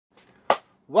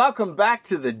Welcome back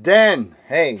to the den.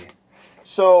 Hey,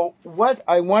 so what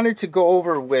I wanted to go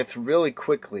over with really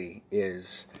quickly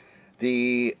is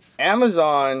the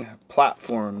Amazon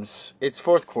platforms. It's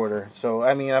fourth quarter, so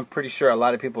I mean, I'm pretty sure a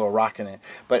lot of people are rocking it.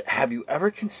 But have you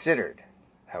ever considered,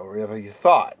 however you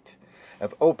thought,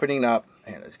 of opening up,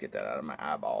 and let's get that out of my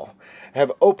eyeball,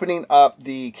 opening up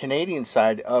the Canadian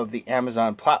side of the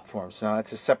Amazon platforms? Now,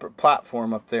 it's a separate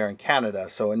platform up there in Canada.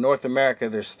 So in North America,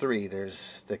 there's three.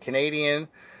 There's the Canadian,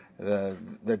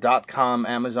 the .com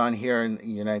Amazon here in the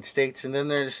United States, and then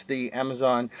there's the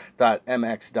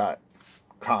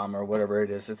Amazon.mx.com or whatever it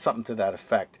is. It's something to that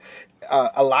effect.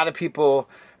 A lot of people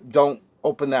don't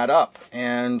open that up,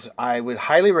 and I would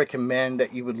highly recommend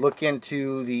that you would look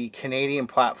into the Canadian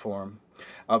platform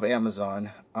of Amazon.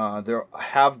 There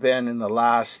have been, in the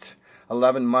last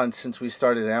 11 months since we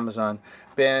started Amazon,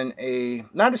 been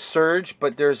not a surge,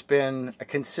 but there's been a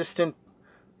consistent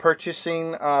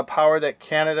purchasing power that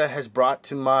Canada has brought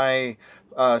to my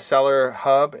seller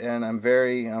hub, and I'm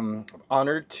very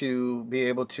honored to be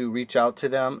able to reach out to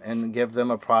them and give them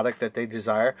a product that they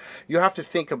desire. You have to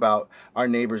think about our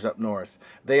neighbors up north.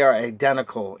 They are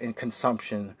identical in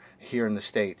consumption here in the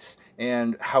States,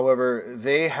 and however,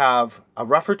 they have a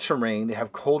rougher terrain, they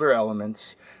have colder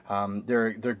elements,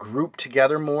 they're grouped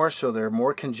together more, so they're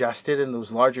more congested in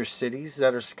those larger cities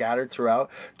that are scattered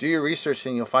throughout. Do your research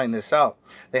and you'll find this out.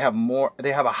 They have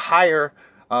a higher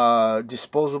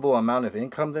disposable amount of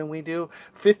income than we do.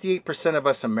 58% of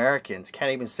us Americans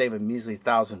can't even save a measly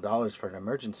 $1,000 for an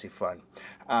emergency fund.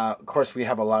 Of course, we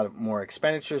have a lot more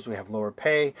expenditures. We have lower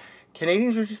pay.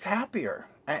 Canadians are just happier,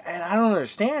 and I don't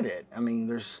understand it. I mean,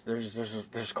 there's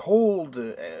cold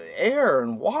air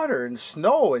and water and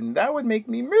snow, and that would make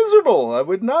me miserable. I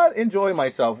would not enjoy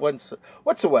myself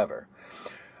whatsoever.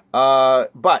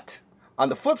 But on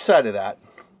the flip side of that,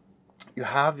 you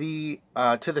have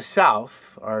to the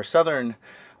south, our southern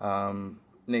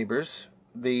neighbors,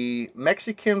 the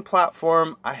Mexican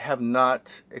platform. I have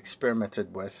not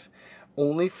experimented with,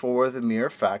 only for the mere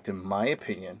fact, in my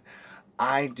opinion,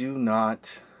 I do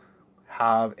not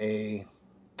have a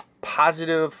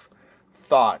positive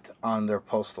thought on their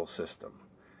postal system.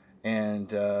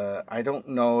 And I don't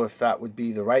know if that would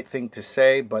be the right thing to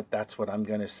say, but that's what I'm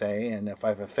going to say. And if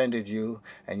I've offended you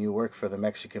and you work for the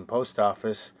Mexican post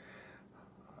office,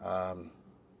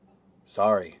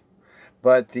 sorry.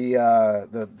 But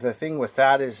the thing with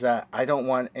that is that I don't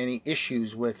want any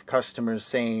issues with customers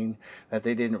saying that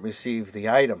they didn't receive the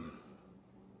item.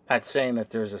 Not saying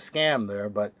that there's a scam there,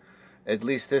 but at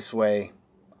least this way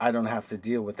I don't have to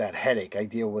deal with that headache. I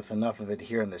deal with enough of it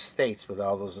here in the States with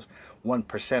all those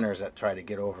 1%ers that try to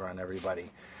get over on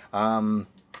everybody.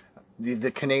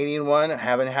 The Canadian one,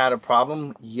 haven't had a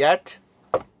problem yet,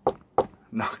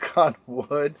 knock on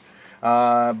wood.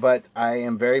 But I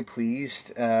am very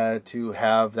pleased to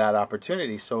have that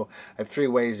opportunity. So I have three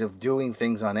ways of doing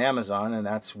things on Amazon, and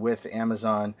that's with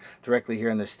Amazon directly here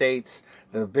in the States,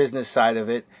 the business side of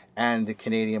it, and the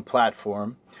Canadian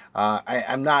platform.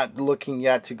 I'm not looking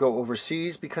yet to go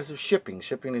overseas because of shipping.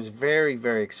 Shipping is very,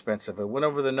 very expensive. I went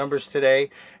over the numbers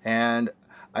today, and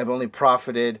I've only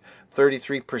profited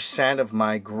 33% of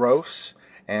my gross.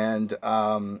 And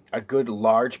a good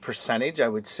large percentage, I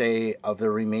would say, of the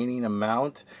remaining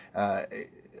amount, I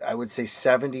would say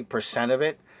 70% of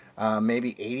it,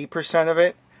 maybe 80% of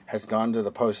it has gone to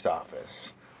the post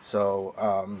office.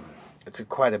 So it's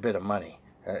quite a bit of money,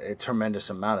 a tremendous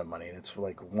amount of money. It's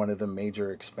like one of the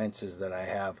major expenses that I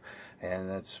have, and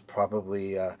that's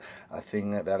probably a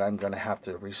thing that I'm going to have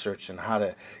to research and how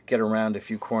to get around a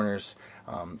few corners.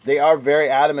 They are very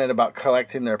adamant about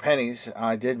collecting their pennies.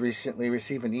 I did recently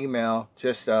receive an email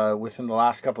just within the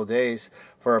last couple of days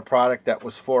for a product that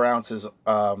was 4 ounces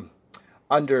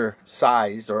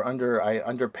undersized or I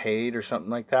underpaid or something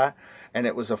like that, and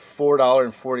it was a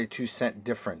 $4.42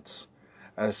 difference.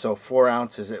 So 4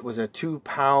 ounces. It was a 2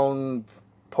 pound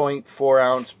 0.4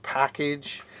 ounce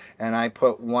package, and I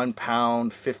put 1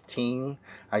 pound 15.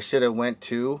 I should have went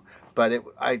 2, but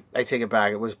I take it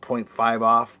back. It was 0.5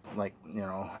 off, like, you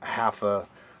know, half of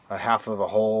a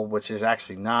whole, which is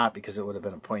actually not, because it would have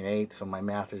been a 0.8. So my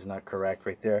math is not correct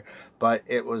right there. But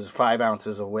it was 5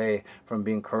 ounces away from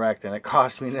being correct, and it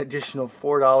cost me an additional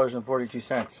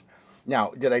 $4.42.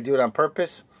 Now, did I do it on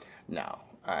purpose? No.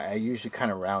 I usually kind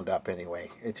of round up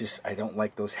anyway. It's just, I don't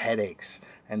like those headaches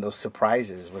and those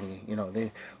surprises when you know,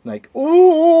 they like,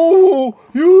 oh,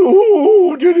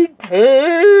 you didn't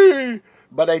pay.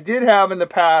 But I did have in the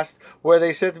past where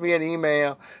they sent me an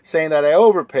email saying that I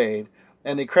overpaid,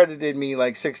 and they credited me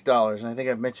like $6. And I think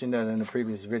I've mentioned that in a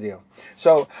previous video.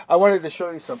 So I wanted to show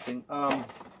you something.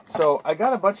 So I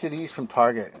got a bunch of these from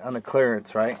Target on the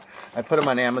clearance, right? I put them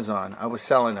on Amazon. I was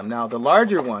selling them. Now the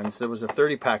larger ones, there was a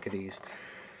 30 pack of these.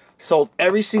 Sold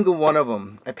every single one of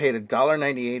them. I paid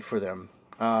 $1.98 for them.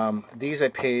 These I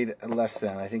paid less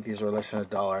than. I think these were less than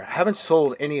 $1. I haven't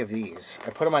sold any of these. I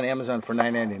put them on Amazon for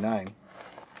 $9.99.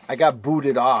 I got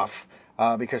booted off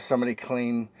because somebody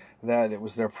claimed that it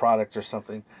was their product or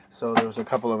something. So there was a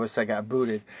couple of us that got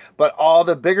booted. But all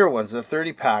the bigger ones, the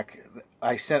 30 pack,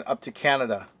 I sent up to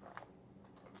Canada.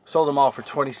 Sold them all for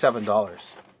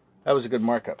 $27. That was a good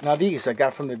markup. Now these I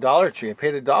got from the Dollar Tree. I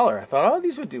paid $1. I thought, oh,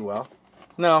 these would do well.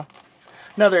 No.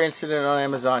 Another incident on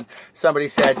Amazon. Somebody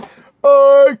said,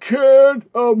 I can't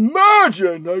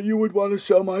imagine that you would want to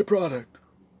sell my product.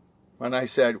 And I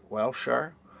said, well,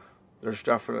 sure. There's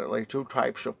definitely two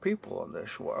types of people in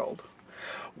this world.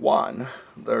 One,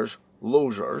 there's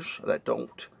losers that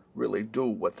don't really do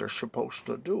what they're supposed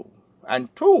to do.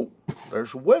 And two,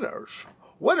 there's winners.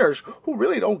 Winners who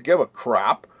really don't give a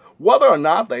crap whether or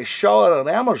not they sell it on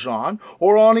Amazon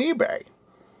or on eBay.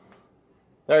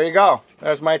 There you go.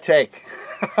 There's my take.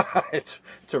 It's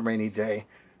a rainy day.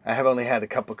 I have only had a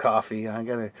cup of coffee. I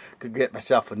gotta go get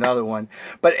myself another one.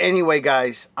 But anyway,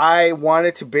 guys, I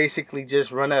wanted to basically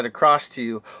just run that across to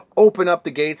you, open up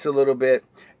the gates a little bit,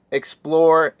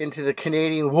 explore into the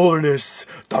Canadian wilderness.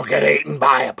 Don't get eaten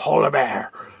by a polar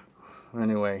bear.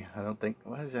 Anyway, I don't think,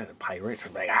 what is that, a pirate?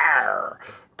 Like, arr,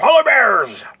 polar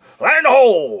bears, land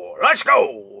ho, let's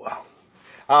go.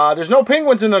 There's no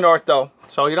penguins in the north, though,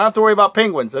 so you don't have to worry about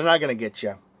penguins. They're not going to get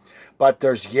you. But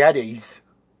there's yetis.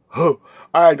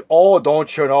 And, oh,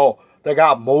 don't you know, they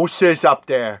got mooses up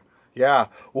there. Yeah.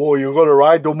 Oh, you're going to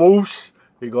ride the moose?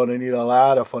 You're going to need a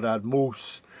ladder for that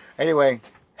moose. Anyway,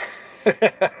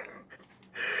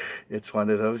 it's one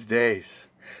of those days.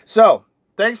 So,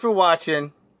 thanks for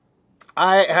watching.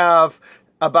 I have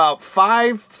about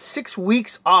 5-6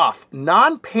 weeks off,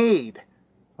 non-paid,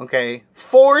 okay,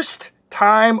 forced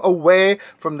time away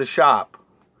from the shop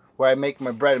where I make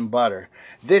my bread and butter.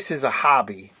 This is a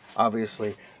hobby,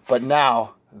 obviously, but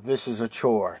now this is a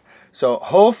chore. So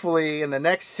hopefully in the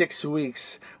next 6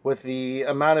 weeks, with the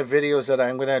amount of videos that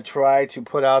I'm going to try to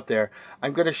put out there,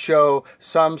 I'm going to show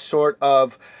some sort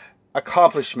of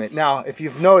accomplishment. Now, if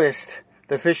you've noticed,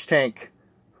 the fish tank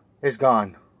is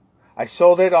gone. I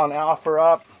sold it on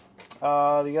OfferUp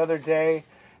the other day.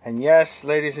 And yes,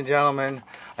 ladies and gentlemen,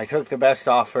 I took the best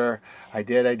offer. I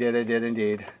did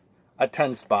indeed. A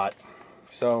 10 spot.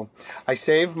 So I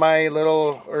save my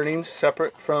little earnings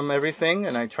separate from everything,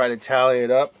 and I try to tally it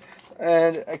up.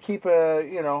 And I keep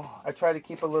I try to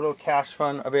keep a little cash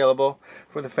fund available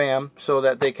for the fam so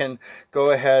that they can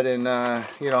go ahead and,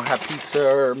 have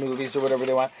pizza or movies or whatever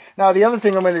they want. Now, the other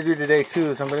thing I'm going to do today,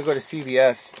 too, is I'm going to go to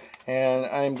CVS and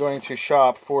I'm going to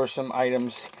shop for some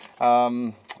items.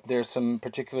 There's some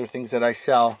particular things that I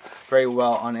sell very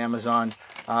well on Amazon,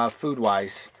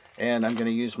 food-wise. And I'm going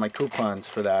to use my coupons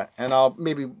for that. And I'll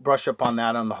maybe brush up on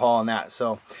that on the haul on that.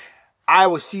 So I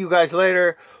will see you guys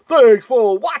later. Thanks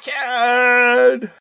for watching.